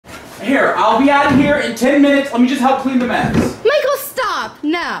Here, I'll be out of here in 10 minutes. Let me just help clean the mess. Michael, stop!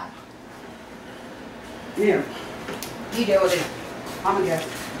 No. Yeah. You deal with it. I'm gonna go.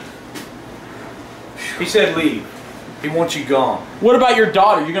 He said leave. He wants you gone. What about your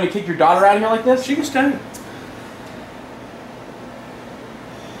daughter? You're gonna kick your daughter out of here like this? She can stay.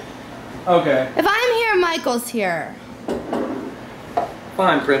 Okay. If I'm here, Michael's here.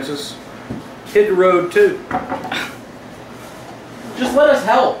 Fine, princess. Hit the road too. Just let us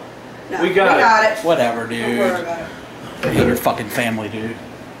help. No, we got it. Whatever, dude. Don't worry about it. I hate your fucking family, dude.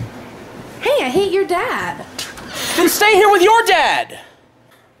 Hey, I hate your dad. Then stay here with your dad.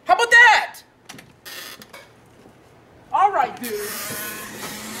 How about that? All right, dude.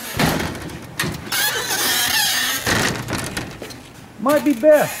 Might be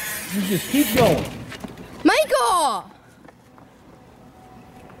best. You just keep going. Michael!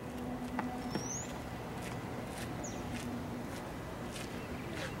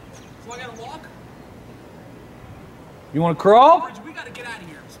 So I gotta walk? You want to crawl? Bridge, we gotta get out of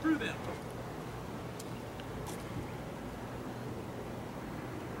here. Screw them.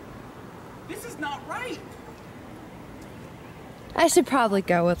 This is not right. I should probably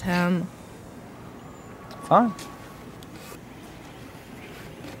go with him. Fine.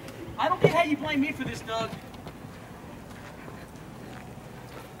 I don't get how you blame me for this, Doug.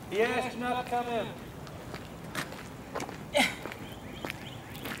 He asked you not to come in.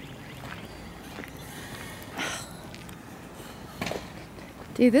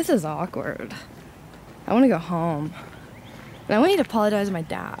 Dude, this is awkward. I want to go home. And I want you to apologize to my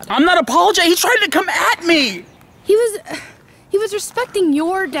dad. I'm not apologizing. He's trying to come at me. He was respecting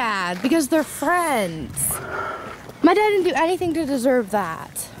your dad because they're friends. My dad didn't do anything to deserve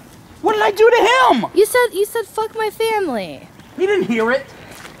that. What did I do to him? You said fuck my family. He didn't hear it.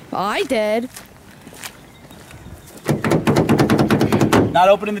 Well, I did. Not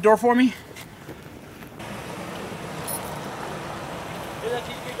opening the door for me?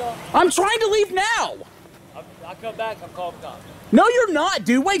 I'm trying to leave now. I'll come back. I'll call the cops. No, you're not,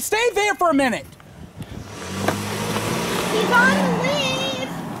 dude. Wait, stay there for a minute. He's on the lead.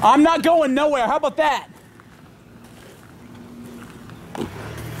 I'm not going nowhere. How about that?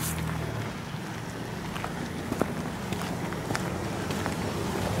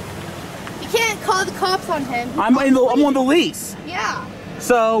 You can't call the cops on him. I'm on the lease. Yeah.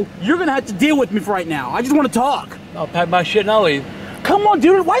 So you're gonna have to deal with me for right now. I just want to talk. I'll pack my shit and I'll leave. Come on,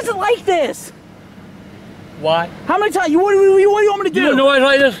 dude. Why is it like this? Why? How many times? What do you want me to do? You don't know why it's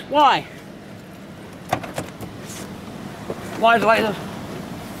like this? Why? Why it's like this?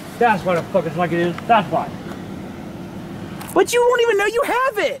 That's why the fuck it's like it is. That's why. But you don't even know you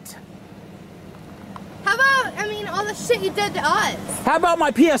have it. How about, all the shit you did to us? How about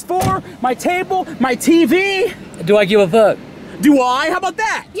my PS4, my table, my TV? Do I give a fuck? Do I? How about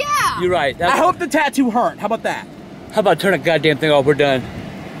that? Yeah. You're right. I hope the tattoo hurt. How about that? How about turn that goddamn thing off? We're done.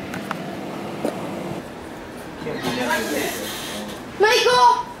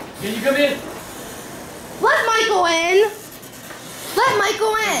 Michael! Can you come in? Let Michael in! Let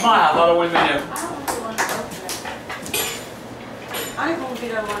Michael in! My house. I don't want him in there. I ain't gonna be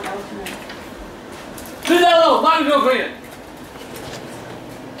there long though. Leave that alone. Lock the door for you.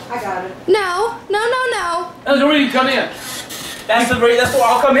 I got it. No. That's the reason you come in. That's where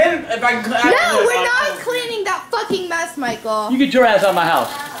I'll come in if I can. No, we're not cleaning that fucking mess, Michael. You get your ass out of my house.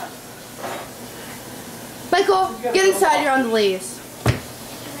 Michael, get inside, you're on the lease.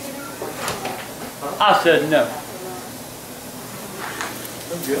 I said no.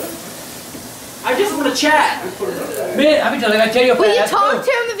 I'm good. I just want to chat. Man, I've been telling you, I tell you. Will you talk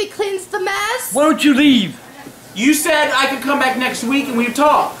to him if he cleans the mess? Why don't you leave? You said I could come back next week and we'd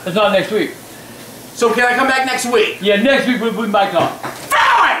talk. It's not next week. So can I come back next week? Yeah, next week we'll might talk.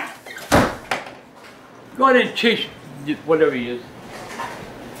 Fine! Go ahead and chase whatever he is.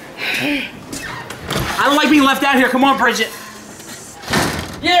 I don't like being left out here. Come on, Bridget.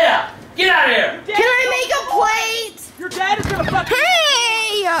 Yeah! Get out of here! Can I make a plate? Your dad is gonna fuck.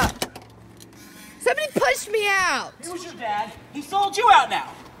 Hey! Somebody pushed me out. It was your dad. He sold you out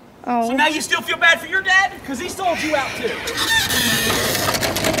now. Oh. So now you still feel bad for your dad? Because he sold you out too.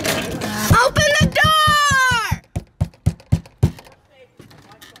 Open the door!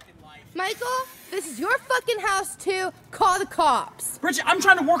 Michael, this is your fucking house too. Call the cops. Bridget, I'm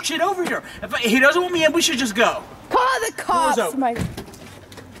trying to work shit over here. If he doesn't want me in, we should just go. Call the cops, open. Michael.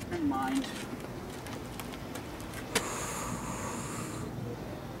 Never mind.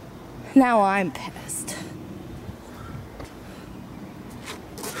 Now I'm pissed.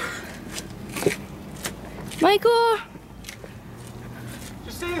 Michael,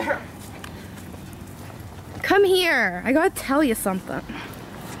 Just stay there. come here. I gotta tell you something.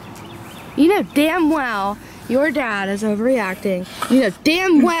 You know damn well your dad is overreacting. You know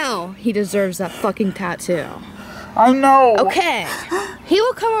damn well he deserves that fucking tattoo. I know. Okay, he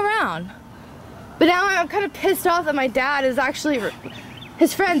will come around. But now I'm kind of pissed off that my dad is actually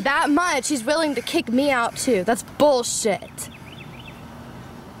his friend that much. He's willing to kick me out too. That's bullshit.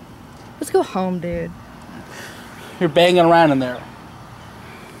 Let's go home, dude. You're banging around in there.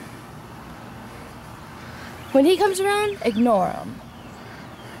 When he comes around, ignore him.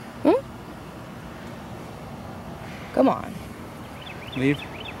 Hmm? Come on. Leave?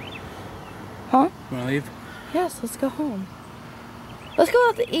 Huh? You wanna leave? Yes, let's go home. Let's go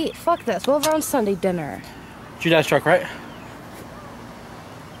out to eat. Fuck this. We'll have our own Sunday dinner. It's your dad's truck, right?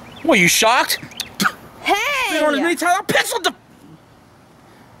 What, you shocked? Hey! You don't as many times I penciled the...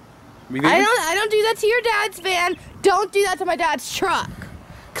 I don't do that to your dad's van. Don't do that to my dad's truck.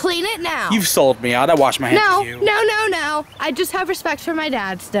 Clean it now. You've sold me out. I wash my hands with you. No. I just have respect for my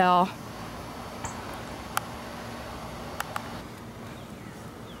dad still.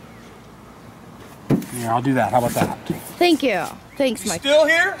 Yeah, I'll do that. How about that? Thank you. Thanks, Mike. Still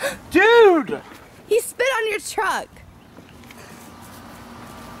here? Dude! He spit on your truck.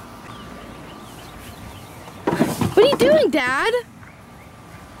 What are you doing, Dad?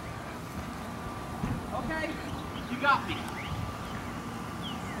 Okay, you got me.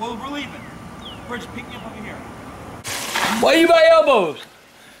 Well, we're leaving. We're just picking up over here. Why are you by elbows?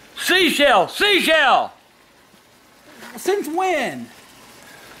 Seashell! Seashell! Since when?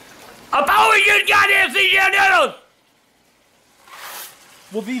 I've always used goddamn seashell noodles!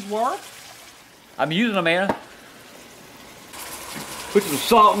 Will these work? I'm using them, man. Put some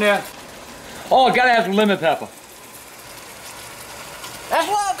salt in there. Oh, I gotta have some lemon pepper. That's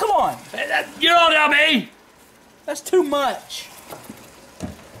what? Come on. You don't tell me! That's too much.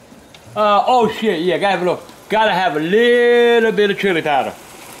 Oh shit, yeah, gotta have a little bit of chili powder.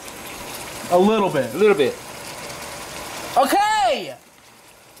 A little bit. A little bit. Okay!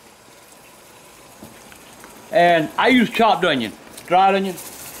 And I use chopped onion, dried onion.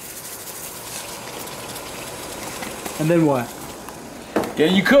 And then what?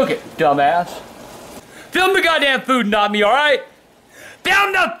 Then you cook it, dumbass. Film the goddamn food, not me, alright?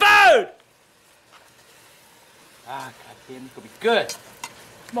 Film the food! Ah, goddamn, it's gonna be good. It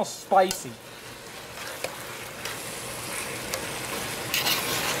smells spicy.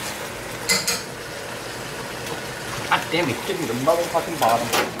 God damn it, give me the motherfucking bottom.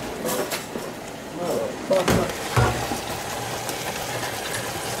 Motherfucker.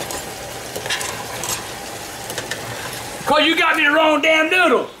 Cause you got me the wrong damn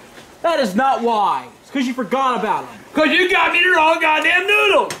noodles. That is not why. It's because you forgot about them. Cause you got me the wrong goddamn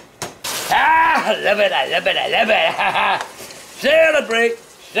noodles. Ah, I love it, I love it, I love it. Celebrate,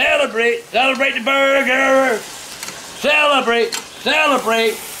 celebrate, celebrate the burger. Celebrate,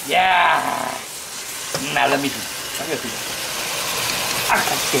 celebrate, yeah. Now let me see. I gotta see. Ah,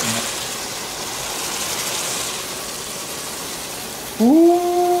 damn it.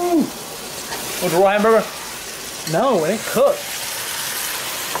 Ooh. What's a raw hamburger? No, it ain't cooked.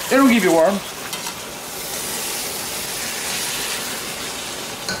 They don't give you worms.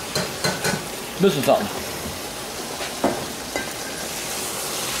 Missing something.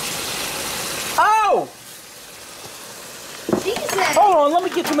 Oh! Jesus! Hold on, let me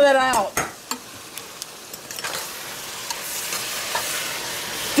get some of that out.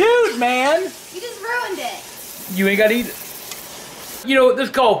 Dude, man! You just ruined it. You ain't gotta eat it. You know, this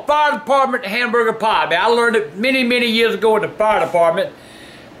is called fire department hamburger pie, man. I learned it many, many years ago in the fire department.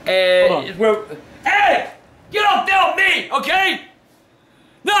 And it's where... Hey! You don't tell me, okay?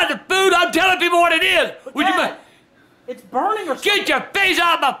 Not the food, I'm telling people what it is. But Would you Dad, it's burning or something. get your face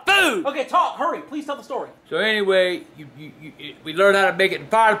out of my food? Okay, talk, hurry, please tell the story. So anyway, we learned how to make it in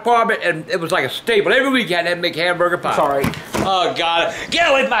fire department, and it was like a staple. Every week you had to make hamburger pie. Sorry. Oh, God. Get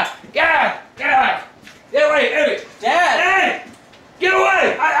away from my... Get away. Get away. Hey. Dad! Hey! Get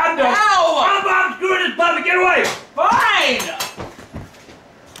away! I'm done. Ow! I'm screwing this puppy. Get away! Fine!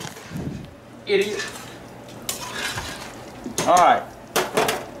 Idiot. All right.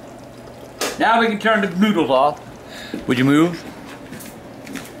 Now we can turn the noodles off. Would you move?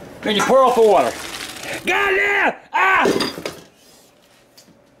 Then you pour off the water. Got there! Ah!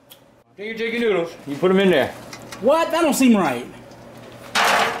 Take your noodles. You put them in there. What? That don't seem right.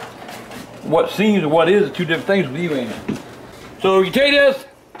 What seems and what is are two different things with you, ain't it? So you take this,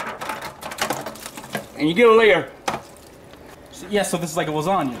 and you get a layer. Yes, so this is like a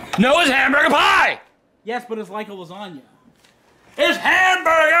lasagna. No, it's hamburger pie! Yes, but it's like a lasagna. It's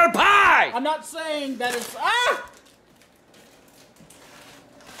hamburger pie! I'm not saying that it's... Ah!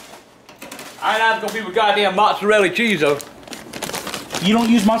 I'm not gonna be with goddamn mozzarella cheese, though. You don't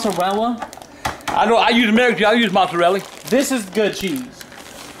use mozzarella? I use American cheese. I use mozzarella. This is good cheese.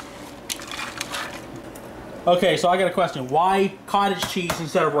 Okay, so I got a question. Why cottage cheese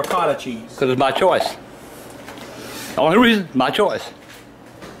instead of ricotta cheese? Because it's my choice. The only reason, my choice.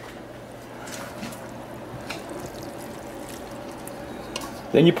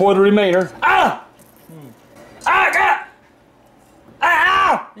 Then you pour the remainder. Ah! Ah, God!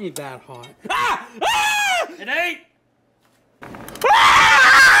 Ah! Ain't that hot. Ah! Ah! It ain't.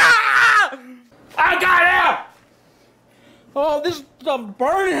 Ah! I got out! Oh, this stuff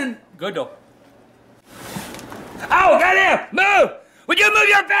burning. Good though. Oh, goddamn! Move! Would you move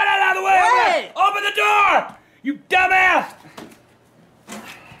your fat out of the way? What? Open the door! You dumbass!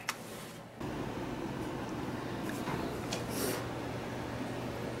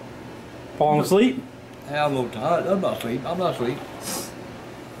 Falling asleep? Yeah, I'm a little tired. I'm not asleep. I'm not asleep.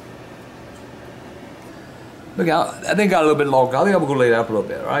 Look out. I think I got a little bit longer. I think I'm going to lay down for a little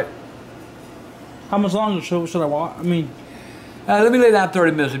bit, all right? How much longer should I walk? I mean... Let me lay down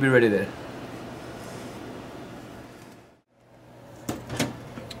 30 minutes and be ready then.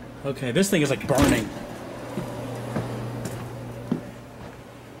 Okay, this thing is like burning.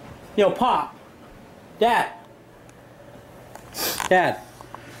 Yo, Pop. Dad. Dad.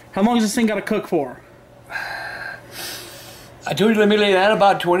 How long does this thing got to cook for? I told you let me lay down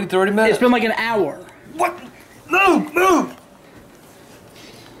about 20, 30 minutes. It's been like an hour. What? Move! Move!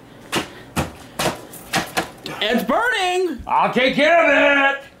 It's burning! I'll take care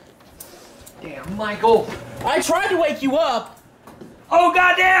of it! Damn, Michael. I tried to wake you up. Oh,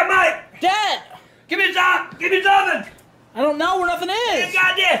 goddamn, Mike! Dad! Give me some! Give me something! I don't know where nothing is.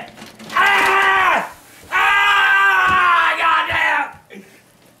 Goddamn! Ah! Ah! Goddamn!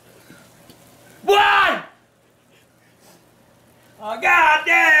 What? Oh,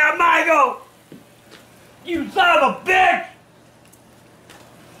 goddamn, Michael! You son of a bitch!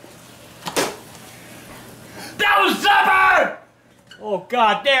 That was supper! Oh,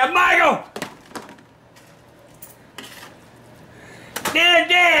 goddamn, Michael!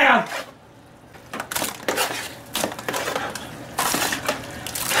 Damn!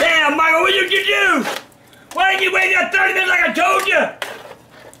 Damn, Michael, what did you do? Why didn't you wait there 30 minutes like I told you?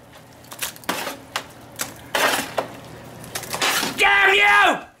 Damn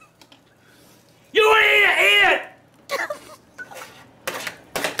you! You want to eat it?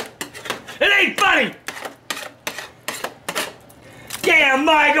 It ain't funny! Damn,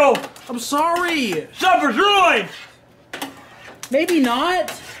 Michael! I'm sorry. Supper's ruined! Maybe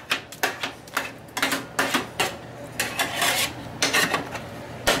not.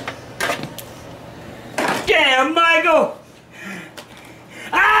 Damn, Michael!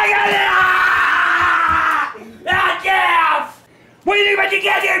 I got it! Ah, damn! What do you think about your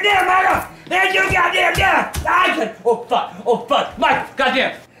goddamn dinner, Michael? There's your goddamn dinner! I said, oh fuck, oh fuck, Mike,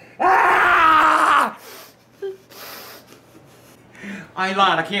 goddamn! Ah! I ain't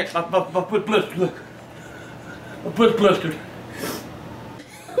lying, I can't. My foot blistered, look. My foot's blistered.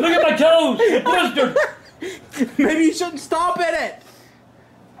 Look at my toes, they're blistered. Maybe you shouldn't stop in it.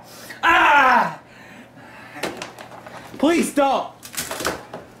 Ah! Please stop.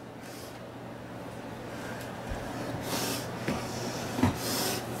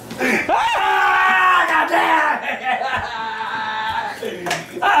 Ah! Goddamn!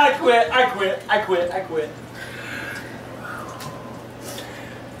 I quit, I quit, I quit, I quit.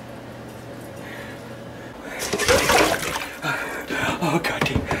 Oh,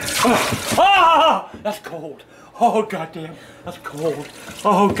 goddamn. Oh, that's cold. Oh, goddamn. That's cold.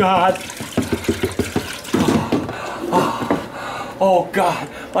 Oh, God. Oh, God.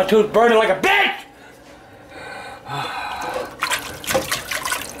 My toes burning like a bitch.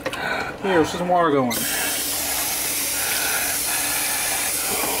 Here, there's some water going.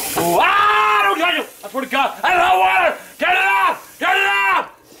 Oh, ah, don't touch it. I swear to God. I don't know water. Turn it off. Turn it off.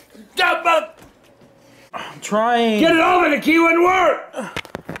 I'm trying. Get it over. The key wouldn't work.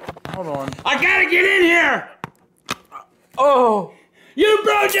 Hold on. I gotta get in here. Oh, You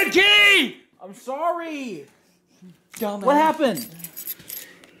broke the key. I'm sorry. Dumbass. What happened?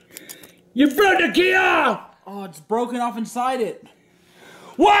 You broke the key off. Oh, it's broken off inside it.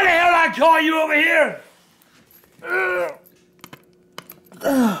 Why the hell did I call you over here?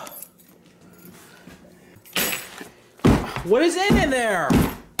 What is in there?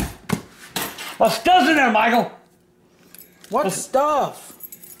 Well, stuff's in there, Michael. What stuff?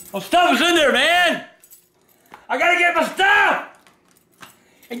 Well, stuff is in there, man. I gotta get my stuff.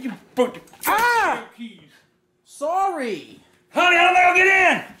 And you broke the keys. Sorry. Honey, how am I gonna get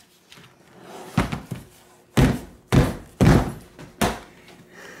in?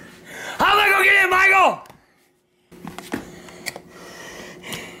 How am I gonna get in, Michael?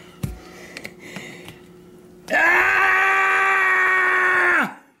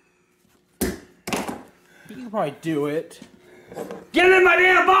 Alright, do it. Get in my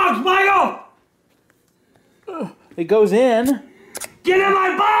damn box, Michael! It goes in. Get in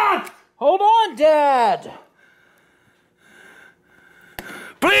my box! Hold on, Dad!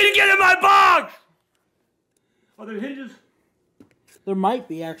 Please get in my box! Are there hinges? There might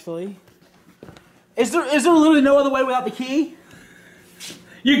be, actually. Is there literally no other way without the key?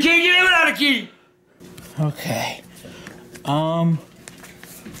 You can't get in without a key! Okay.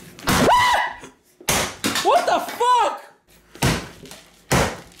 What the fuck?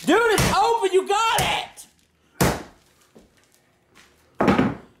 Dude, it's open, you got it!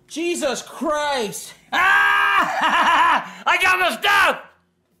 Jesus Christ! Ah! I got my stuff!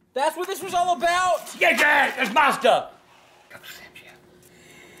 That's what this was all about? Get that! That's my stuff!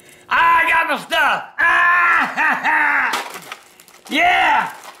 I got my stuff! Ah!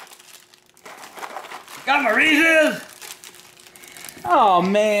 Yeah! Got my Reese's! Oh,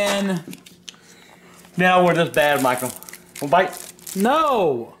 man. Now we're this bad, Michael. One bite?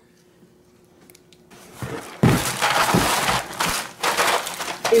 No!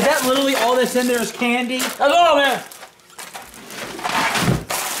 Is that literally all that's in there is candy? That's all, man!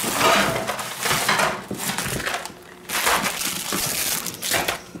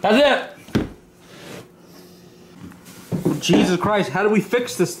 That's it! Jesus Christ, how do we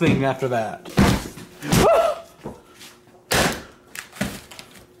fix this thing after that?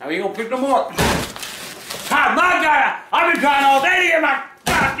 Now you gonna pick no more. Ah, my God! I've been trying all day to get my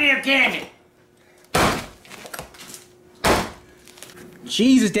goddamn candy!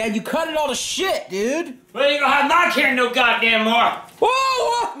 Jesus, Dad, you cut it all to shit, dude! Well, you gonna have my candy no goddamn more!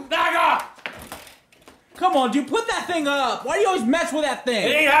 Whoa! Knock off! Come on, dude, put that thing up! Why do you always mess with that It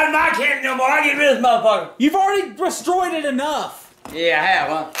thing? ain't having my candy no more. I get rid of this motherfucker. You've already destroyed it enough! Yeah, I have,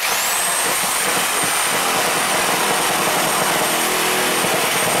 huh?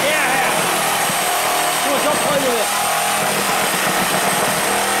 Yeah, I have. Come on, don't play with it.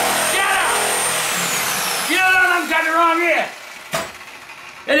 Shut up! You know what? I'm cutting it wrong here.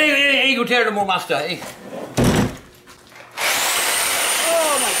 It ain't gonna tear no more of my stuff.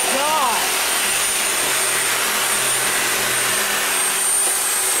 Oh my God!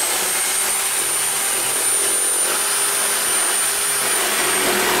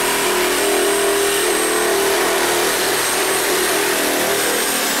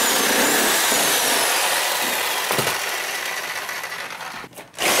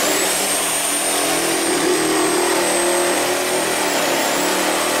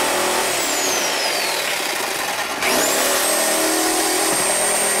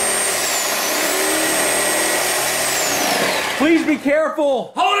 Please be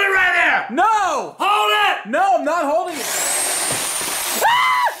careful! Hold it right there! No! Hold it! No, I'm not holding it!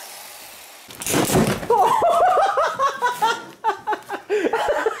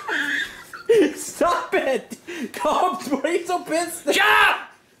 Stop it! Come, why are you so pissed? Shut up!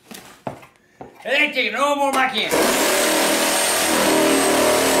 It ain't taking no more of my candy.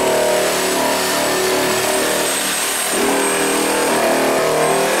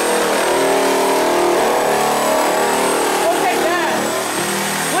 Okay, Dad!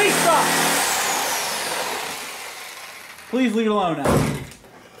 Please stop! Please leave it alone now.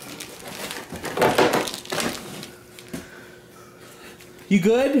 You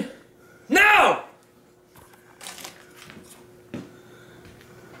good? No!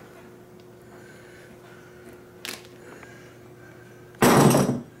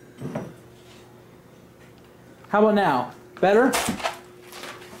 How about now? Better?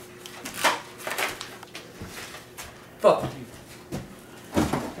 Fuck.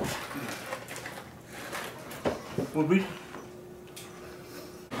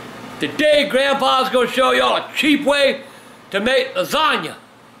 Today, Grandpa's gonna show y'all a cheap way to make lasagna.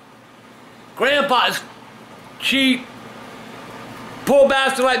 Grandpa is cheap. Poor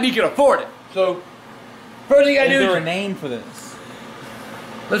bastard like me can afford it. So, first thing I Is do there a is... name for this?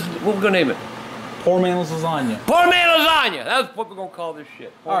 What we gonna name it? Poor man's lasagna. Poor man lasagna. That's what we're gonna call this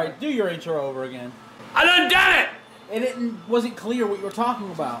shit. Alright, do your intro over again. I done it! It wasn't clear what you were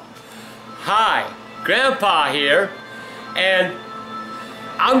talking about. Hi, Grandpa here, and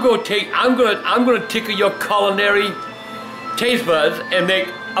I'm gonna tickle your culinary taste buds and make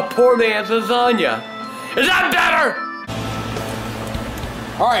a poor man's lasagna. Is that better?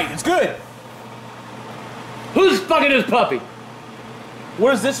 Alright, it's good. Who's fucking this puppy?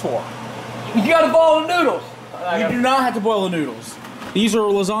 What is this for? You gotta boil the noodles. You do not have to boil the noodles. These are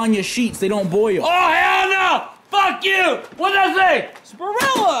lasagna sheets, they don't boil. Oh hell no! Fuck you! What did I say?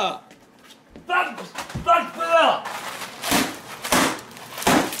 Spirilla! Fuck Phil!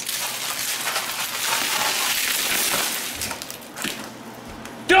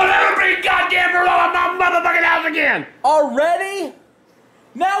 Don't ever bring goddamn Barilla in my motherfucking house again. Already?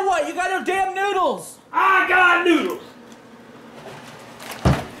 Now what? You got no damn noodles. I got noodles.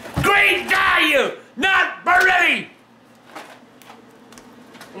 Green value, not Berretti.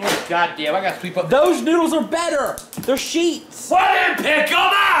 Oh, goddamn, I gotta sweep up. Those noodles are better. They're sheets. Well, then pick them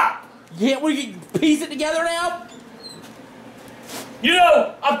up. Yeah, we can piece it together now? You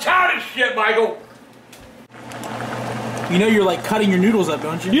know, I'm tired of shit, Michael. You know you're like cutting your noodles up,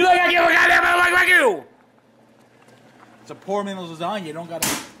 don't you? You think I give a goddamn like you? It's a poor man's lasagna. You don't gotta.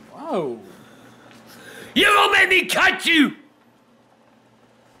 Whoa. You gonna make me cut you?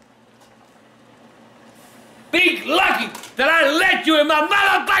 Be lucky that I let you in my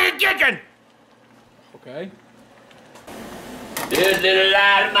motherfucking kitchen. Okay. This little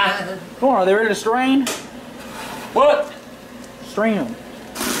light of mine. Come on, are they ready to strain? What? Strain them.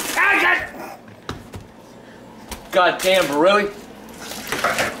 I got. Goddamn, really?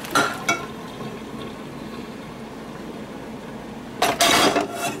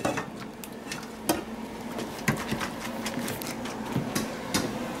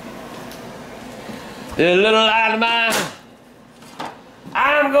 This little light of mine,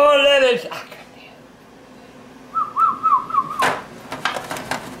 I'm gonna let it. Oh,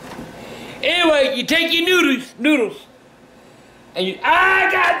 anyway, you take your noodles, and you. Ah,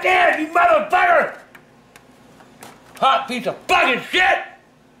 goddamn, you motherfucker! Hot piece of fucking shit!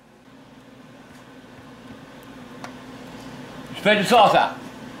 Spread the sauce out.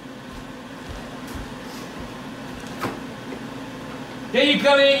 Then you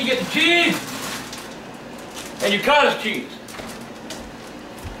come in, you get the cheese. And your cottage cheese.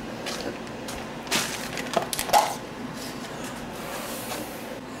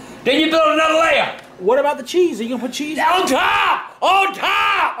 Then you build another layer. What about the cheese? Are you gonna put cheese? On top! On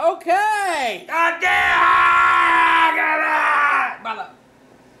top! Okay. God damn!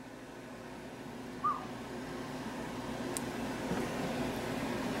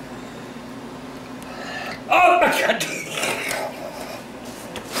 Oh my God!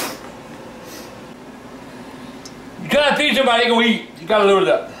 You trying to feed somebody, go eat. You gotta load it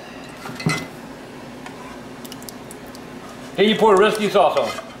up. Then you pour the rest of your sauce on.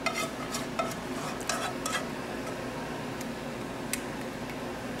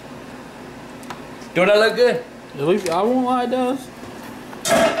 Don't that look good? At least I won't lie, it does.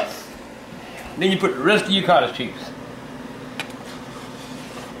 Then you put the rest of your cottage cheese.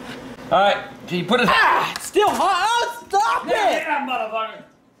 All right, so you put it. Ah, it's still hot. Oh, stop it! Yeah, motherfucker.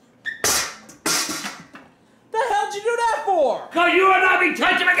 The hell did you do that for? Cause you will not be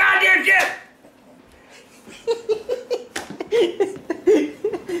touching my goddamn shit.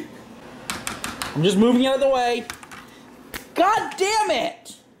 I'm just moving out of the way. God damn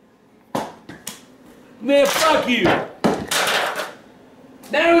it! Man, fuck you.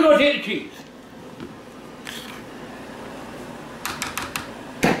 Now we're gonna take the cheese.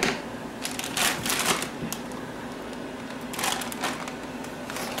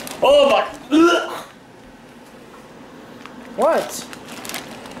 Oh my. Ugh. What?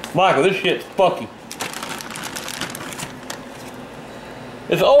 Michael, this shit's fucky.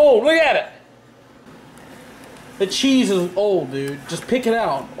 It's old, look at it. The cheese is old, dude. Just pick it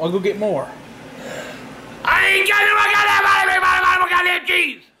out. I'll go get more. I ain't got no goddamn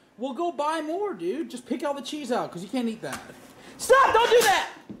cheese. We'll go buy more, dude. Just pick all the cheese out, because you can't eat that. Stop! Don't do that!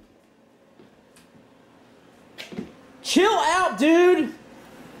 Chill out, dude!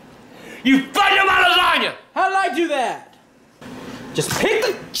 You fucked up my lasagna. How did I do that? Just pick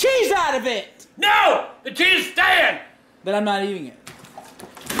the cheese out of it! No, the cheese is staying. Then I'm not eating it.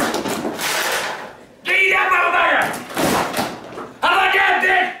 Eat that motherfucker. How about that,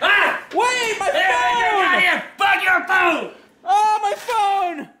 bitch? Huh? Wait, my phone! Fuck your phone! Oh, my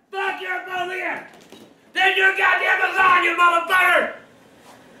phone! Fuck your phone here! Then your goddamn lasagna, motherfucker!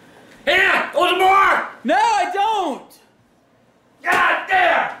 Here, want some more? No, I don't! God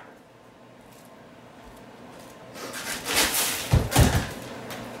damn!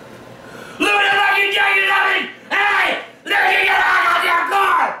 Look at the fucking jacket of me! Hey! Look at your goddamn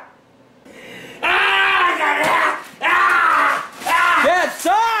car! Dad,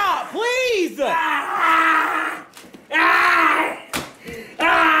 stop! Please!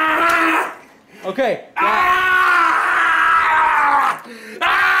 Okay.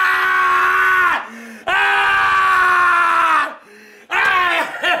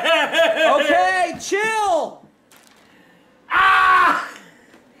 Okay, chill!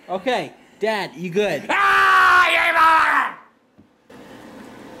 Okay, Dad, you good?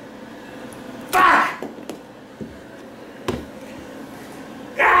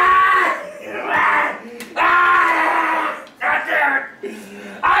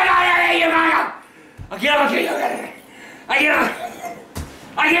 I got can't.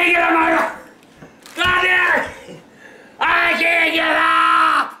 I can't get up, Michael. God damn it. I can't get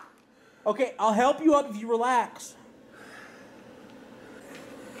up. Okay, I'll help you up if you relax.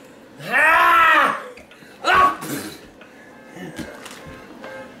 Ah! Ah!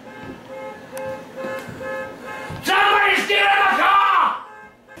 Somebody steal my car!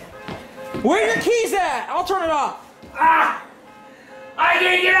 Where are your keys at? I'll turn it off. Ah! I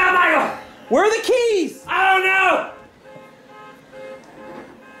can't get out, Michael! Where are the keys? I don't know!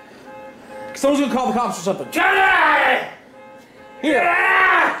 Someone's gonna call the cops or something. Turn it! Here.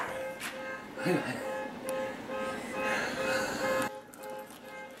 Ah!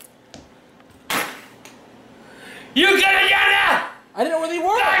 You could've done it! I didn't know where they were.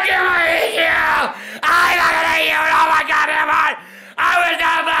 I can't you! I'm not gonna eat you! Oh my goddamn heart! I was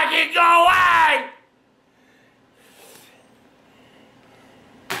not fucking go away!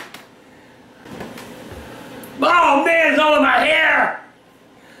 Oh man, it's all in my hair!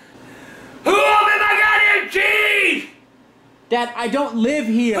 Who opened my goddamn cheese? Dad, I don't live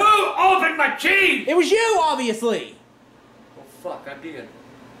here. Who opened my cheese? It was you, obviously. Oh fuck, I did.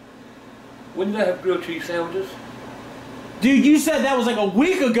 Wouldn't I have grilled cheese sandwiches? Dude, you said that was like a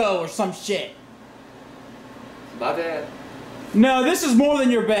week ago or some shit. My bad. No, this is more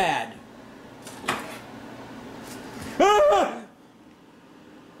than your bad. Ah!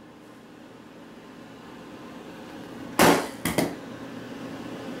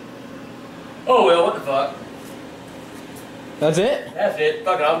 Oh well, what the fuck? That's it? That's it.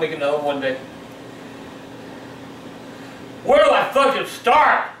 Fuck it, I'll make another one day. Where do I fucking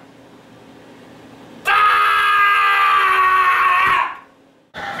start?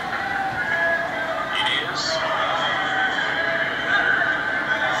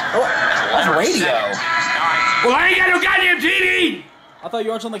 That's radio. Well, I ain't got no goddamn TV! I thought you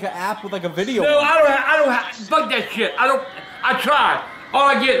were watching like an app with like a video. No, I don't have, fuck that shit. I tried. All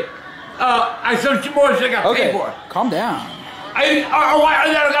I get, I search more shit I got paid for. Calm down. I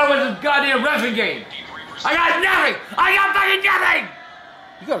got this goddamn wrestling game. I got nothing! I got fucking nothing!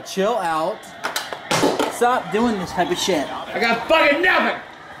 You gotta chill out. Stop doing this type of shit. I got fucking nothing!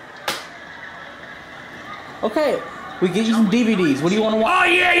 Okay, we get you some DVDs. What do you want to watch?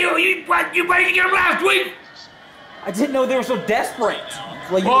 Oh yeah, you waited to get them last week? I didn't know they were so desperate.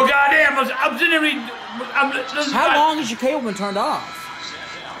 Like, Oh goddamn, I'm sitting there how long has your cable been turned off?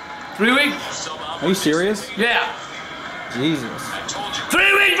 3 weeks? Are you serious? Yeah. Jesus.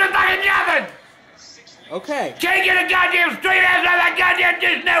 3 weeks for fucking nothing! Okay. Can't get a goddamn straight ass out of that goddamn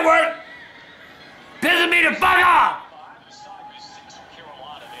Dish Network! Pissing me the fuck off!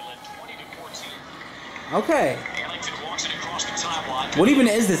 Okay. What even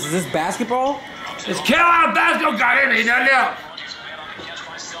is this? Is this basketball? It's Carolina basketball, goddamn it, nothing else.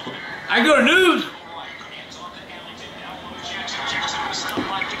 I go to news.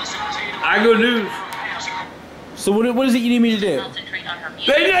 I go to news. So what is it you need me to do?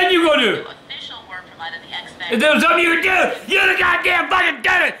 Baby, then you go do. If there was something you could do, you'd have goddamn fucking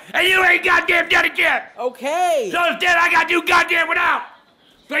done it, and you ain't goddamn done it yet. Okay. So instead, I got you goddamn without.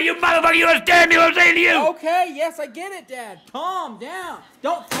 So you motherfucker, you understand me what I'm saying to you? Okay, yes, I get it, Dad. Calm down.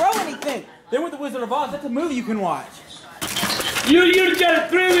 Don't throw anything. Then with The Wizard of Oz, that's a movie you can watch. You done it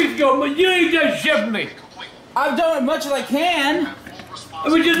 3 weeks ago, but you ain't done shit for me. I've done as much as I can.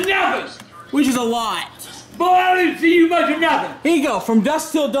 It was just nothing. Which is a lot. Boy, I don't even see you much of nothing. Here you go, From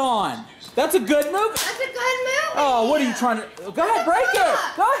Dusk Till Dawn. That's a good movie. That's a good movie. Oh, what are you trying to... Go ahead, break it.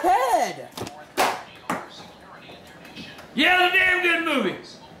 Go ahead. Yeah, it's a damn good movie.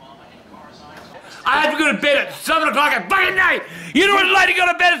 I have to go to bed at 7 o'clock at fucking night. You know what it's like to go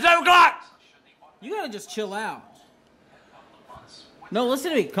to bed at 7 o'clock? You gotta just chill out. No,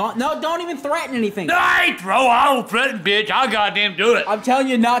 listen to me. No, don't even threaten anything. No, I ain't throw. I don't threaten, bitch. I'll goddamn do it. I'm telling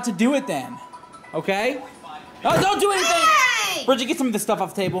you not to do it then. Okay? No, don't do anything. Hey! Bridget, get some of this stuff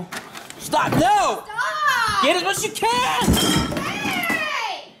off the table. Stop. No. Stop! Get as much as you can.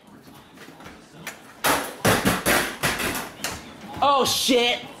 Hey! Oh,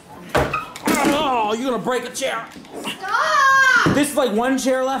 shit. Oh, you're gonna break a chair. Stop! This is like one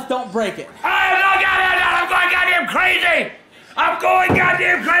chair left. Don't break it. I'm going goddamn crazy. I'm going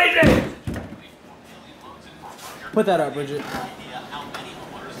goddamn crazy. Put that up, Bridget.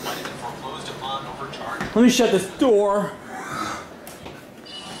 Let me shut this door.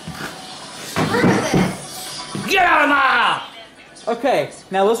 Get out of my house. Okay,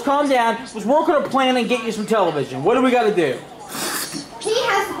 now let's calm down. Let's work on a plan and get you some television. What do we gotta do? He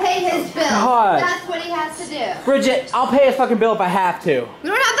has to pay his bill. God. That's what he has to do. Bridget, I'll pay his fucking bill if I have to. We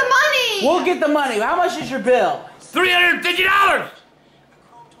don't have the money. We'll get the money. How much is your bill? $350.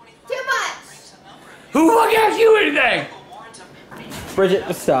 Too much. Who the fuck asked you anything? Bridget,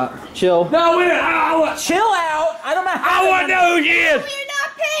 just stop. Chill. No, wait, I Chill out. I don't know how. I want to know who she is. We're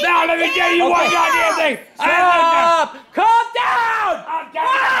not paying. Now let me tell you one goddamn thing. Stop. Calm down.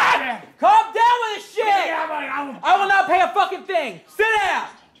 Calm down with this shit. I will not pay a fucking thing. Sit down.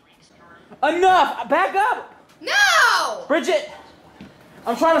 Enough. Back up. No. Bridget,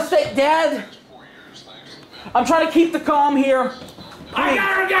 I'm trying to stay, Dad. I'm trying to keep the calm here. I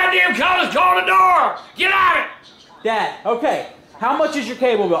got her goddamn college call the door. Get out of it. Dad, okay. How much is your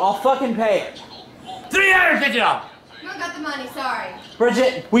cable bill? I'll fucking pay it. $350. We don't got the money, sorry.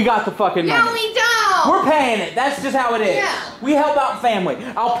 Bridget, we got the fucking money. No, we don't. We're paying it. That's just how it is. Yeah. We help out family.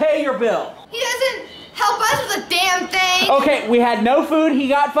 I'll pay your bill. He doesn't help us with a damn thing. Okay, we had no food. He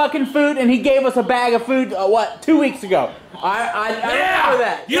got fucking food, and he gave us a bag of food, 2 weeks ago? I remember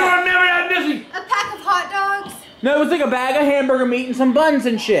that. You don't remember that, Missy? A pack of hot dogs. No, it was like a bag of hamburger meat and some buns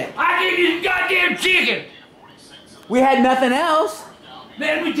and shit. I gave you some goddamn chicken. We had nothing else.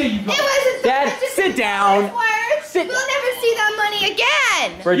 Man, let me tell you It something. wasn't. Dad, it's just sit down. Sit- We'll never see that money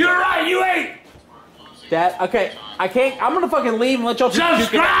again. Bridget, You're right, you ain't. Dad, okay, I can't. I'm gonna fucking leave and let y'all keep juking.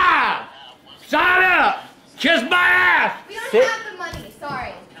 Subscribe. Sign up. Kiss my ass. We don't Sit. have the money.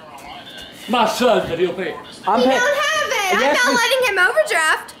 Sorry. My son said he'll pay. I'm We paying. don't have it. Yes, I'm we- not letting him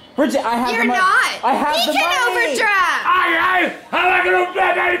overdraft. Bridget, I have You're the money. not. I have he the can money. overdraft. How am I gonna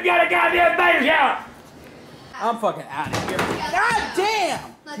bet that he's got a goddamn bank account? I'm fucking out of here. Yeah, God let's go. damn!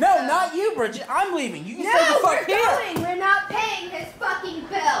 Let's No, go. not you, Bridget. I'm leaving. You can No, stay the fuck we're here. going. We're not paying his fucking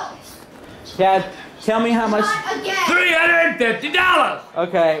bill. Dad, tell me how much. Not again. $350.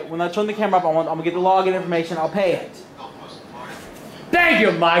 Okay, when I turn the camera up, I'm gonna get the login information. I'll pay it. Thank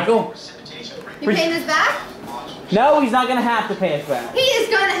you, Michael. You paying this back? No, he's not gonna have to pay us back. He is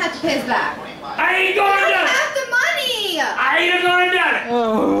gonna have to pay us back. I ain't We gonna don't do it. have the money. I ain't gonna do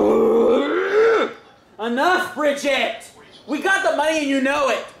it. Enough, Bridget. We got the money and you know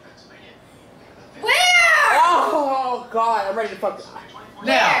it. Where? Oh God, I'm ready to fuck.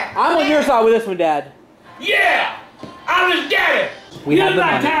 Now, I'm on your side with this one, Dad. yeah, I was daddy. We have the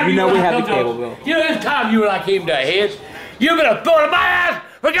money. You know we have the cable bill. You know, this time you and I came to heads, you've been a thorn in my ass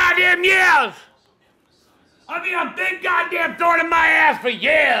for goddamn years. I mean, a big goddamn thorn in my ass for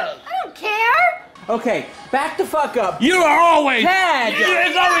years. I don't care. Okay, back the fuck up. You are always. Dad.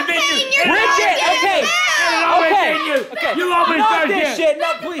 It's always been you. You're Bridget, not okay. It's always Okay. been you. Okay. You always Not done this shit. shit.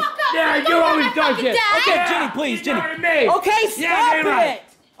 No, please. Yeah, you always done shit. Okay, Yeah. Jenny, please, You Jenny. done it to me. Okay, Yeah, stop damn right. it.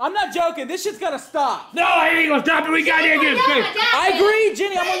 I'm not joking. This shit's gotta stop. No, I ain't gonna stop it. We got to get it straight. I agree,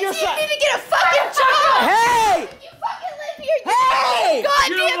 Jenny. I'm on your You side. need to get a fucking job. Hey! You fucking live here. You Hey! goddamn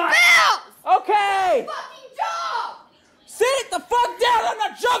You know what? bills. Okay! Fucking job. Sit the fuck down! I'm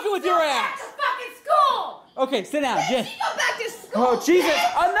not joking with your Back ass! to fucking school. Okay, sit down, Jen. You go back to school. Oh, Jesus!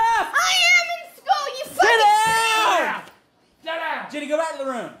 bitch. Enough! I am in school. You Sit fucking down! Sit down. Jenny, go back to the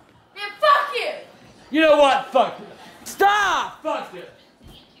room. Man, fuck you. You know what? Fuck you. Stop! Fuck you.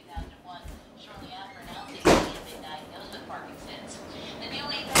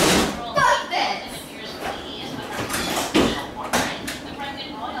 Fuck this.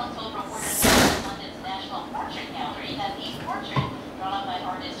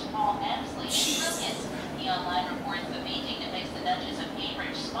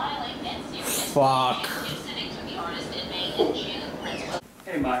 Fuck.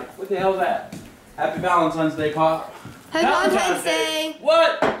 Hey, Mike. What the hell's that? Happy Valentine's Day, Pop. Happy Valentine's Day.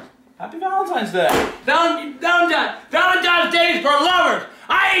 What? Happy Valentine's Day. Valentine's Day is for lovers.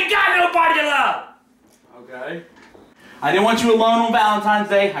 I ain't got nobody to love. Okay. I didn't want you alone on Valentine's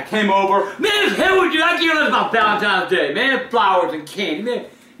Day. I came over. Man, the hell would you? I care less about Valentine's Day, man. Flowers and candy, man.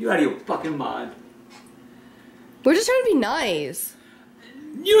 You out of your fucking mind. We're just trying to be nice.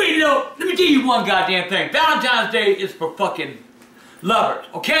 You ain't know. Let me tell you one goddamn thing. Valentine's Day is for fucking lovers,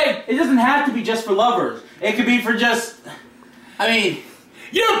 okay? It doesn't have to be just for lovers. It could be for just... I mean...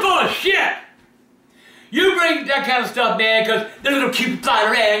 You're full of shit. You bring that kind of stuff, man, because the little Cupid fly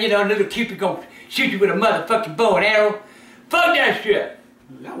around, you know, the little Cupid gonna shoot you with a motherfucking bow and arrow. Fuck that shit.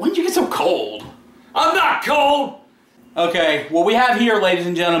 When did you get so cold? I'm not cold. Okay, what we have here, ladies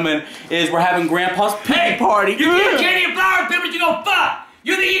and gentlemen, is we're having Grandpa's picnic party. You get candy and flowers, people, you gonna fuck.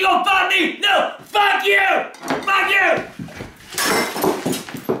 You think you gonna fuck me? No, fuck you. Fuck you.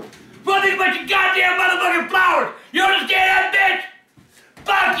 What think about your goddamn motherfucking flowers? You understand that, bitch?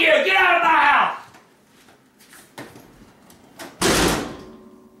 Fuck you. Get out of my house.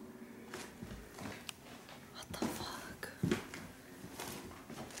 What the fuck?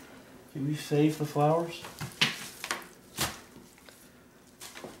 Can we save the flowers?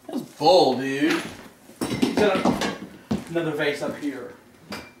 That's bull, dude. Another vase up here.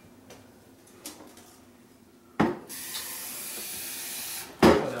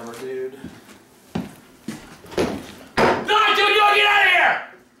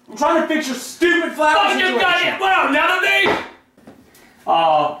 trying to fix your stupid flower Fucking situation. just got it. Well, another thing.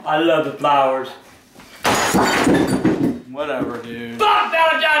 Oh, I love the flowers. Whatever, dude. Fuck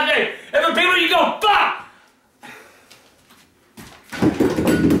Valentine's Day. If the people you go, fuck.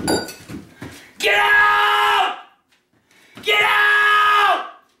 Get out! Get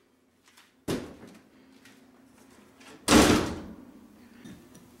out!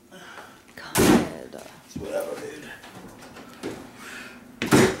 God. Whatever, dude.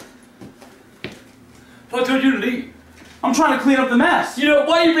 What told you to leave? I'm trying to clean up the mess. You know,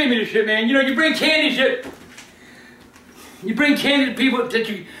 why you bring me this shit, man? You know, you bring candy shit. You bring candy to people that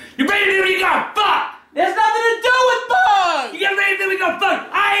you bring to people you got fuck! There's nothing to do with bugs! You got ready to we go fuck!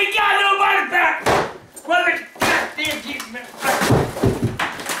 I ain't got no money back! What the goddamn Jesus, man?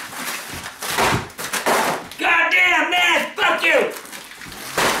 Goddamn man, fuck you!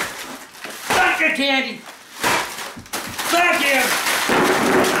 Fuck your candy! Fuck you!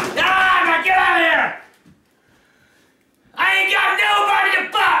 Ah, get out of here! I ain't got nobody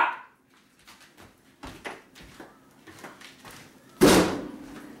to fuck!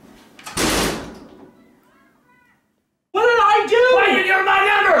 What did I do? Why did you give her my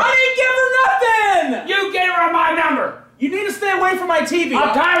number? I didn't give her nothing! You gave her my number! You need to stay away from my TV.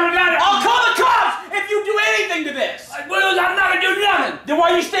 I'm tired of that! I'll call the cops if you do anything to this! Well, I'm not gonna do nothing! Then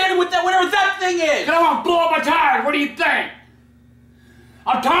why are you standing with that, whatever that thing is? Cause I want to blow up my tires. What do you think?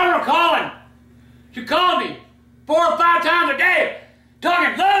 I'm tired of calling. She called me 4 or 5 times a day,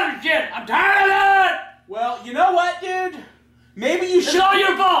 talking love and shit. I'm tired of that. Well, you know what, dude? Maybe you should. It's all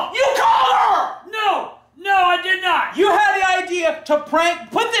your fault. You called her! No, I did not. You had the idea to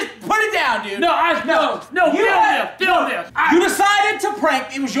prank. Put it down, dude. No, no. You Film this. You decided to prank.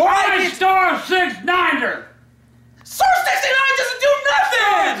 It was your I idea. star 6-9er. Star 69 doesn't do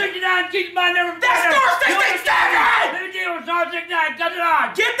nothing! 69 keeps my number. That's star 67! Let me deal with star 69. Cut it on.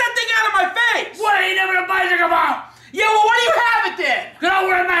 Get that thing out of my face! What ain't never a bicycle about? Yeah, well, why do you have it then? Cause I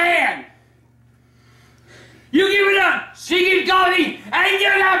wear it in my hand. You give it up. She keeps calling me, and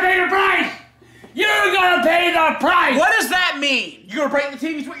you're gonna pay the price. You're gonna pay the price. What does that mean? You're gonna break the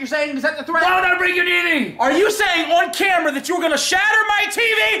TV is what you're saying? Is that the threat? Why would I bring your TV? Are you saying on camera that you were gonna shatter my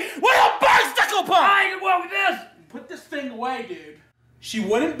TV with a bicycle pump? I can walk with this. Put this thing away, dude. She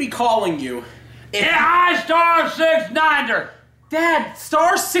wouldn't be calling you if... Yeah, I star 6-9er. Dad,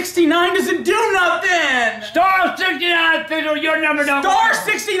 star 69 doesn't do nothing! Star 69 official, your number don't Star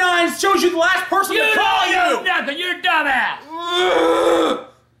 69 shows you the last person to call You you! do nothing, you're a dumbass.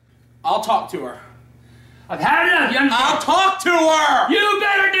 I'll talk to her. I've had enough, you understand? I'll talk to her! You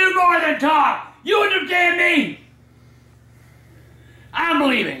better do more than talk. You understand me? I'm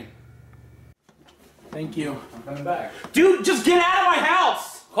leaving. Thank you. I'm coming back. Dude, just get out of my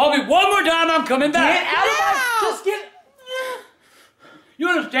house! Call me one more time, I'm coming back. Get out of my... Just get... You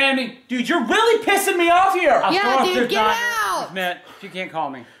understand me? Dude, you're really pissing me off here! Yeah, dude, get out! Man, she can't call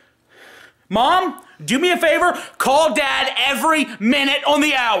me. Mom, do me a favor, call Dad every minute on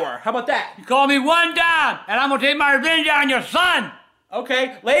the hour. How about that? You call me one time, and I'm gonna take my revenge on your son.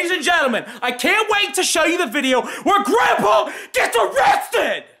 Okay, ladies and gentlemen, I can't wait to show you the video where Grandpa gets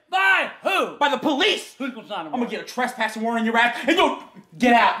arrested! By who? By the police! Who's gonna sign a I'm gonna warrant? get a trespassing warrant on your ass, and you'll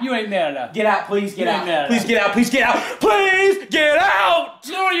get out. You ain't mad enough. Get out, please get You out. ain't mad Please enough. get out, please get out, please get out!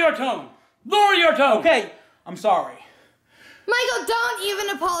 Lower your tone. Lower your tone. Okay, I'm sorry. Michael, don't even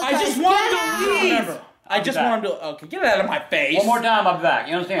apologize. I just want Get him out. to leave. Remember, I just back. want him to, okay, get it out of my face. One more time, I'll be back.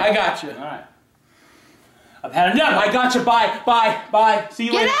 You understand? I got you. All right. I've had enough. I got you, bye. See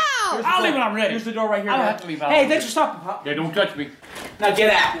you Get later. out! Here's the I'll door. leave when I'm ready. Here's the door right here. I don't man. have to leave, Pop. Hey, thanks for stopping, Pop. Yeah, don't touch me. Now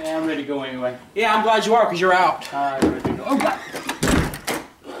get out. Yeah, I'm ready to go anyway. Yeah, I'm glad you are, because you're out. I'm ready to go. Oh, God.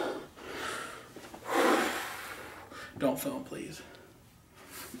 Don't film, please.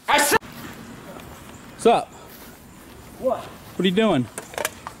 I said. What's up? What? What are you doing?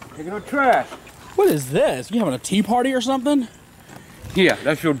 Taking out trash. What is this? You having a tea party or something? Yeah,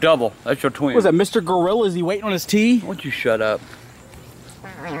 that's your double. That's your twin. Was that Mr. Gorilla? Is he waiting on his tea? Why don't you shut up?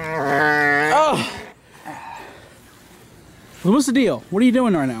 Oh. Well, what's the deal? What are you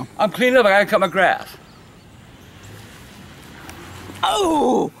doing right now? I'm cleaning up. I gotta cut my grass.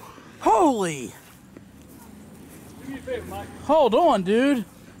 Oh! Holy! Do me a favor, Mike. Hold on, dude.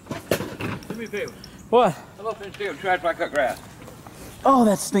 Do me a favor. What? I'm up in the trash while I cut grass. Oh,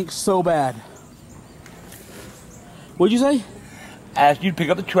 that stinks so bad. What'd you say? I asked you to pick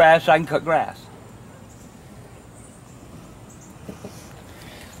up the trash so I can cut grass.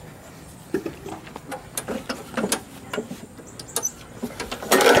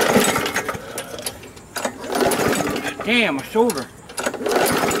 Damn, my shoulder.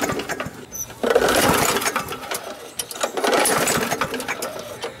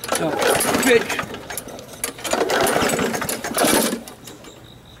 Bitch.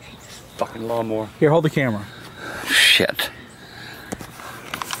 Fucking lawnmower. Here, hold the camera. Shit.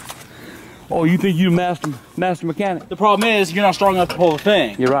 Oh, you think you master mechanic? The problem is, you're not strong enough to pull the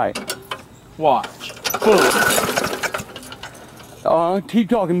thing. You're right. Watch. Boom. Keep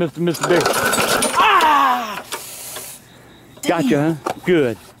talking, Mr. Big. Ah! Gotcha, huh?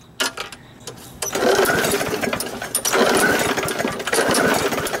 Good.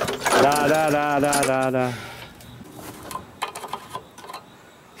 Da da da da da da.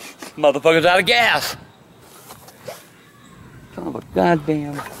 Motherfucker's out of gas. Son of a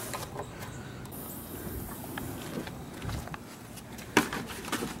goddamn.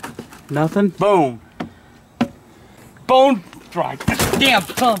 Nothing? Boom. Bone dry. Damn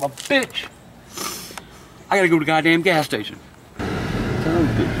son of a bitch. I gotta go to the goddamn gas station. Son of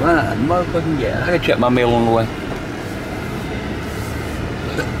a bitch. Run out of motherfucking gas. I gotta check my mail on the way.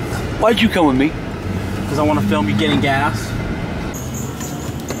 Why'd you come with me? Because I want to film you getting gas.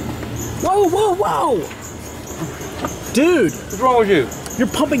 Whoa, whoa, whoa! Dude! What's wrong with you? You're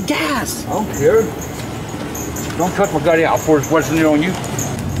pumping gas! I don't care. Don't touch my goddamn. I'll force what's in it on you.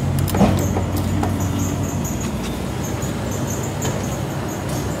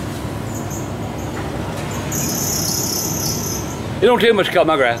 It don't take much to cut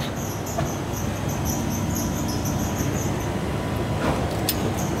my grass.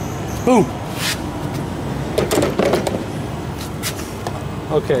 Boom.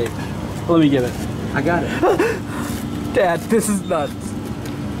 Okay, let me get it. I got it. Dad, this is nuts.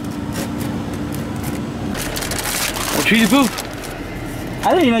 Well, cheesy poop. I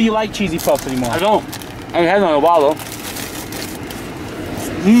didn't even know you like cheesy puffs anymore. I don't. I ain't had none in a while though.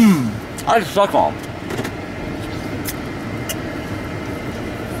 Mmm. I just suck on 'em.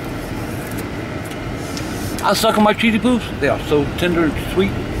 I suck on my cheesy poofs. They are so tender and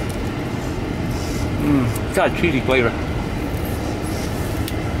sweet. Mmm. It's got a cheesy flavor.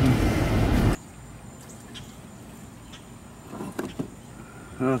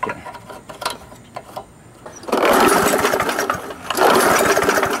 Okay.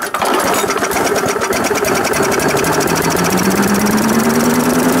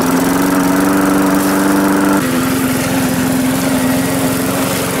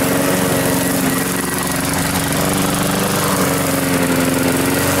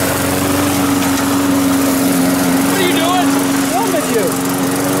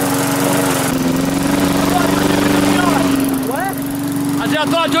 I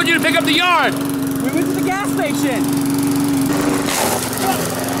thought I told you to pick up the yard. We went to the gas station.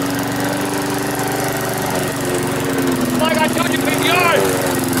 Like I told you to pick the yard.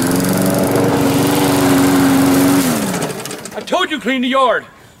 I told you to clean the yard.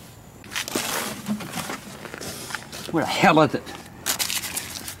 Where the hell is it?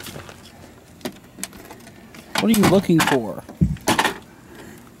 What are you looking for?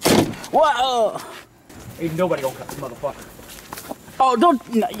 Whoa! Ain't nobody gonna cut this motherfucker. Oh, don't!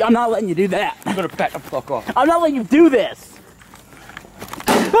 No, I'm not letting you do that. You better back the fuck off. I'm not letting you do this.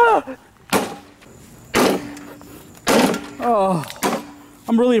 Ah! Oh,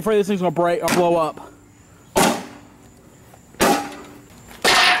 I'm really afraid this thing's gonna break or blow up.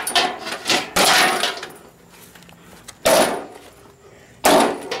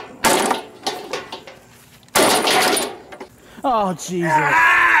 Oh, Jesus.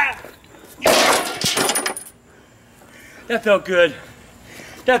 Ah! That felt good.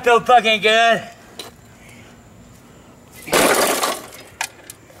 That felt fucking good.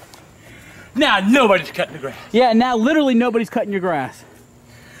 Now nobody's cutting the grass. Yeah, now literally nobody's cutting your grass.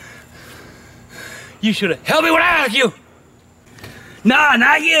 You should have helped me when I asked you. Nah,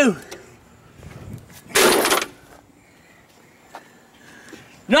 not you.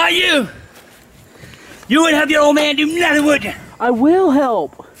 Not you. You wouldn't have your old man do nothing, would you? I will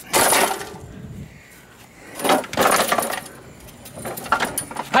help.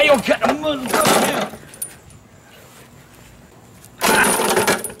 How you gonna cut the motherfucker down?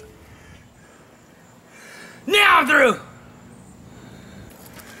 Now I'm through.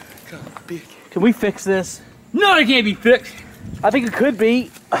 God, big. Can we fix this? No, it can't be fixed. I think it could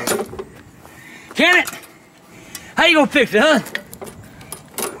be. Can it? How you gonna fix it, huh?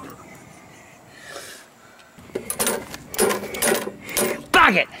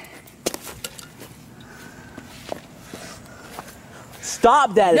 Fuck it.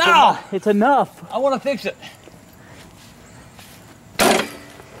 Stop that. It's No! enough. It's enough. I want to fix it.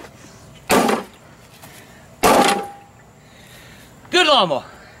 Good lawnmower.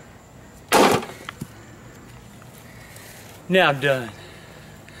 Now I'm done.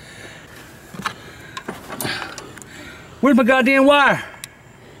 Where's my goddamn wire?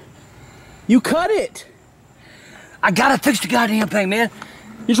 You cut it. I gotta fix the goddamn thing, man.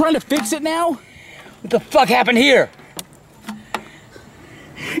 You're trying to fix it now? What the fuck happened here?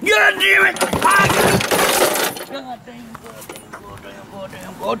 God damn it! Goddamn.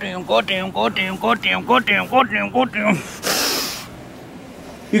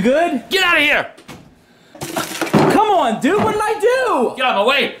 You good? Get out of here! Come on, dude, what did I do? Get out of my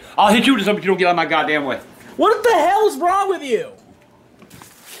way! I'll hit you with something if you don't get out of my goddamn way. What the hell is wrong with you?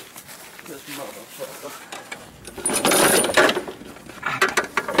 This motherfucker.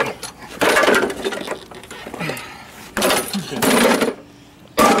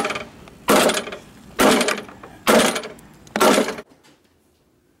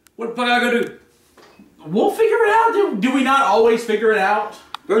 What the fuck I gonna do? We'll figure it out. Do we not always figure it out?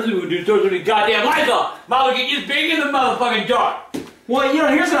 First thing we do is turn the goddamn lights off. Mama get this big in the motherfucking dark. Well, you know,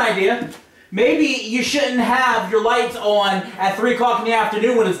 here's an idea. Maybe you shouldn't have your lights on at 3 o'clock in the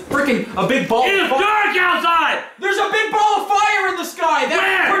afternoon when it's freaking a big ball of It's fire. dark outside! There's a big ball of fire in the sky.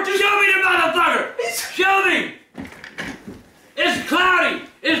 Where? Show me the motherfucker! Show me! It's cloudy!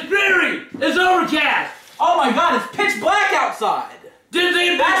 It's dreary! It's overcast! Oh my god, it's pitch black outside. Didn't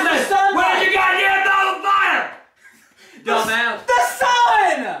think That's about the sunlight. Where's your goddamn ball of fire? Dumbass. The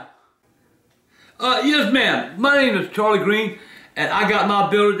sun! Yes, ma'am. My name is Charlie Green, and I got my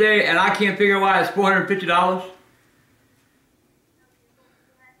bill today, and I can't figure out why it's $450.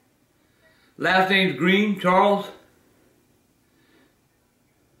 Last name's Green, Charles.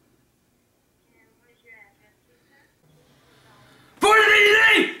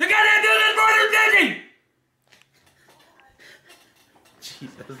 $450! The goddamn bill is $450!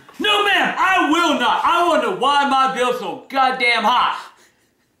 Jesus. No, ma'am, I will not. I wonder why my bill's so goddamn high.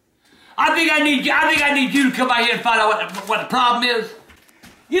 I think I need you to come out here and find out what the problem is.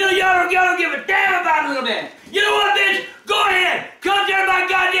 You know, y'all don't give a damn about a little man. You know what, bitch? Go ahead. Come turn my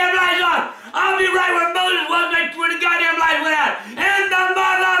goddamn lights on. I'll be right where Moses was when the goddamn lights went out. And the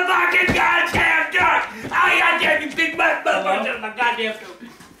motherfucking goddamn dark. I goddamn you big motherfucker turn my goddamn door.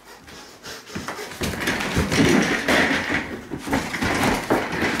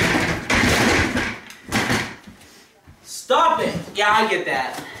 Stop it. Yeah, I get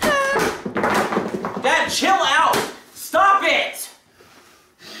that. Dad, chill out. Stop it.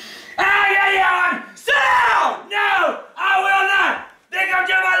 Yeah. Sit down. No, I will not. They gonna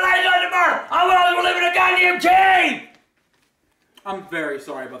turn my lights on tomorrow. I will live in a goddamn cave. I'm very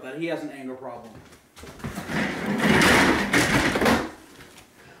sorry about that. He has an anger problem.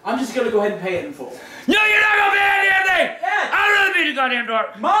 I'm just gonna go ahead and pay it in full. No, you're not gonna pay any damn thing. Dad. I'd rather be in the goddamn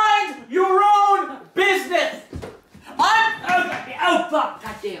dark. Mind your own business. Oh, fuck,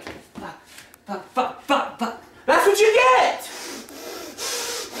 goddamn. Fuck. That's what you get.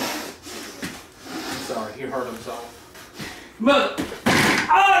 Sorry, he hurt himself. Mother.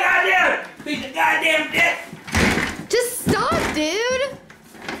 Oh, goddamn. Piece of goddamn dick. Just stop, dude.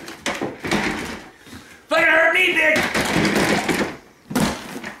 Fucking hurt me, bitch.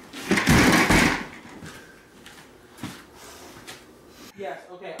 Yes,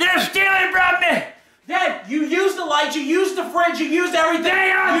 okay. They're stealing from me. Dad, you used the lights, you used the fridge, you used everything.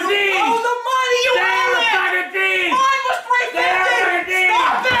 They are you thieves. owe the money, you They owe are it. fucking thieves. Mine was They are fucking $350. thieves.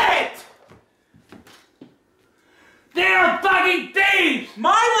 Stop it. They are fucking thieves. My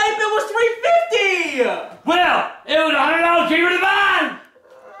light bill was $350. Well, it was $100 cheaper than mine.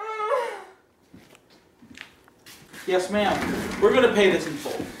 Yes, ma'am. We're gonna pay this in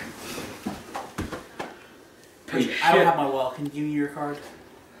full. I don't have my wallet. Can you give me your card?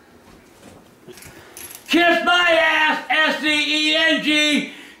 Kiss my ass,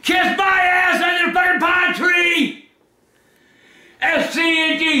 S-C-E-N-G. Kiss my ass under the fucking pine tree.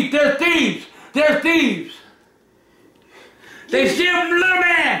 S-C-E-N-G. They're thieves. They're thieves. They steal from the little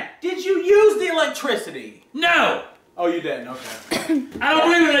man. Did you use the electricity? No. Oh, you didn't. Okay. I don't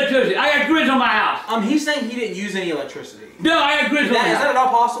believe in electricity. I got grids on my house. He's saying he didn't use any electricity. No, I got grids on my Is house. that at all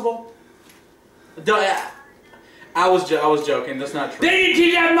possible? I was joking. That's not true. They didn't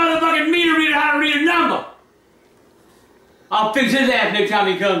teach that motherfucking meter reader how to read a number. I'll fix his ass next time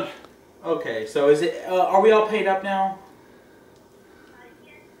he comes. Okay, so is it? Are we all paid up now?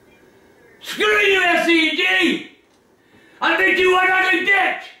 Screw you, S-C-E-G. I think you one ugly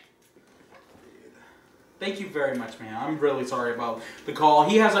bitch. Thank you very much, man. I'm really sorry about the call.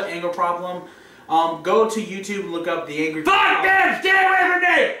 He has an anger problem. Go to YouTube, look up the angry. Fuck them! Stay away from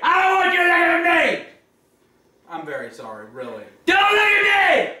me! I don't want you looking at me! I'm very sorry, really. Don't look at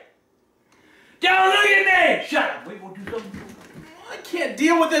me! Don't look at me! Shut up. We gonna do something. I can't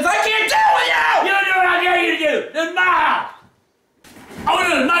deal with this. I can't deal with you! You don't do what I tell you to do. This is my house. I want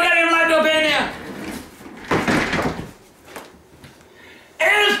to do my goddamn light bill paying now.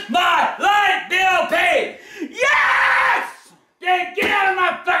 It's my life!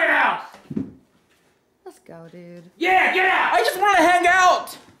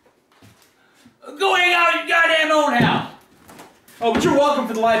 welcome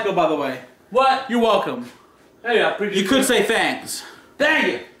for the light bill, by the way. What? You're welcome. Hey, I appreciate You could say thanks. Thank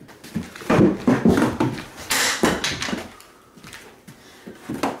you.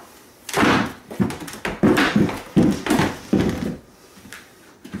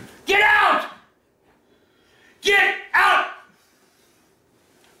 Get out! Get out!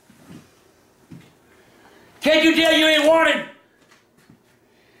 Can't you tell you ain't wanted?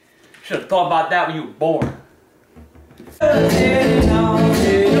 Should have thought about that when you were born.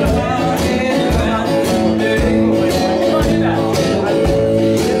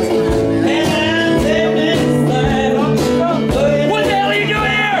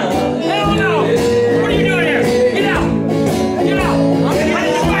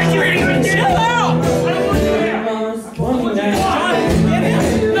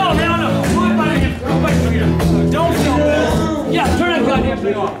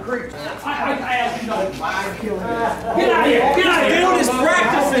 Get out of here! Get out of here! Dude is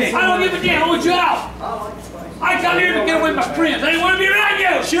practicing! I don't give a damn. I want you out! I come here to get away with my friends. I didn't want to be around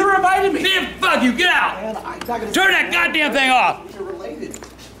you! Should have invited me! Then fuck you! Get out! Turn that goddamn thing off!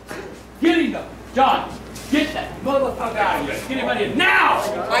 Get him, though. John, get that motherfucker out of here. Get him out of here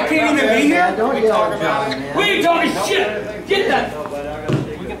now! I can't even be here? Don't yell at John, man. We ain't talking shit! Get that!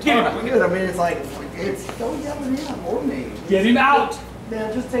 Get him out. Good. I mean, it's like, don't yell at him or me. Get him out!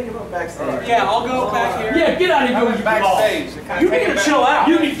 Man, just take him up backstage. Yeah, I'll go back here. Yeah, get out of here when you Backstage. belong. You need to chill out.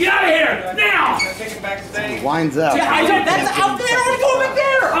 You need to get out of here now! Take it backstage. Winds up. Yeah, I don't, that's out there. I want to go back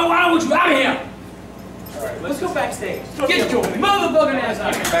there. Oh, I want you out of here! Alright, let's go backstage. Get your motherfucking ass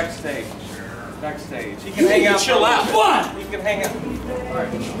out of here! Backstage. Backstage. He You can hang need to out. chill out. One, He can hang out.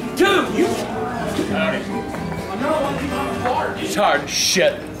 two, you. It's hard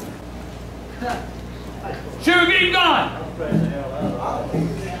shit. Sure, get him gone.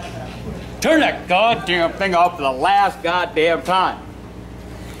 Turn that goddamn thing off for the last goddamn time.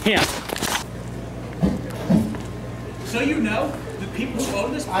 Him. So you know, the people who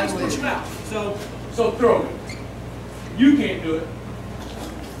own this place put you out. So throw it. You can't do it.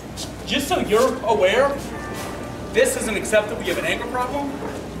 Just so you're aware, this isn't acceptable. You have an anger problem?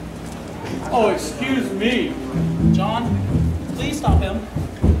 Oh, excuse me. John, please stop him.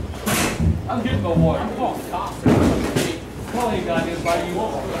 I'm getting the water. I'm calling the cops. Call any goddamn body you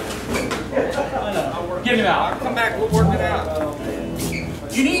want. I know. Get him out. Come back, we'll work it out.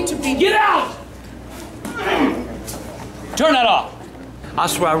 You need to be... Get out! Turn that off. I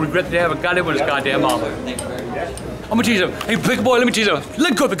swear I regret to have a goddamn with his goddamn mouth. I'm gonna tell you something. Hey, Picker Boy, let me tell you something.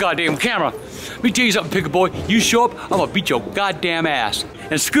 Let go of the goddamn camera. Let me tell you something, Picker Boy. You show up, I'm gonna beat your goddamn ass.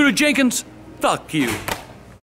 And Scooter Jenkins, fuck you.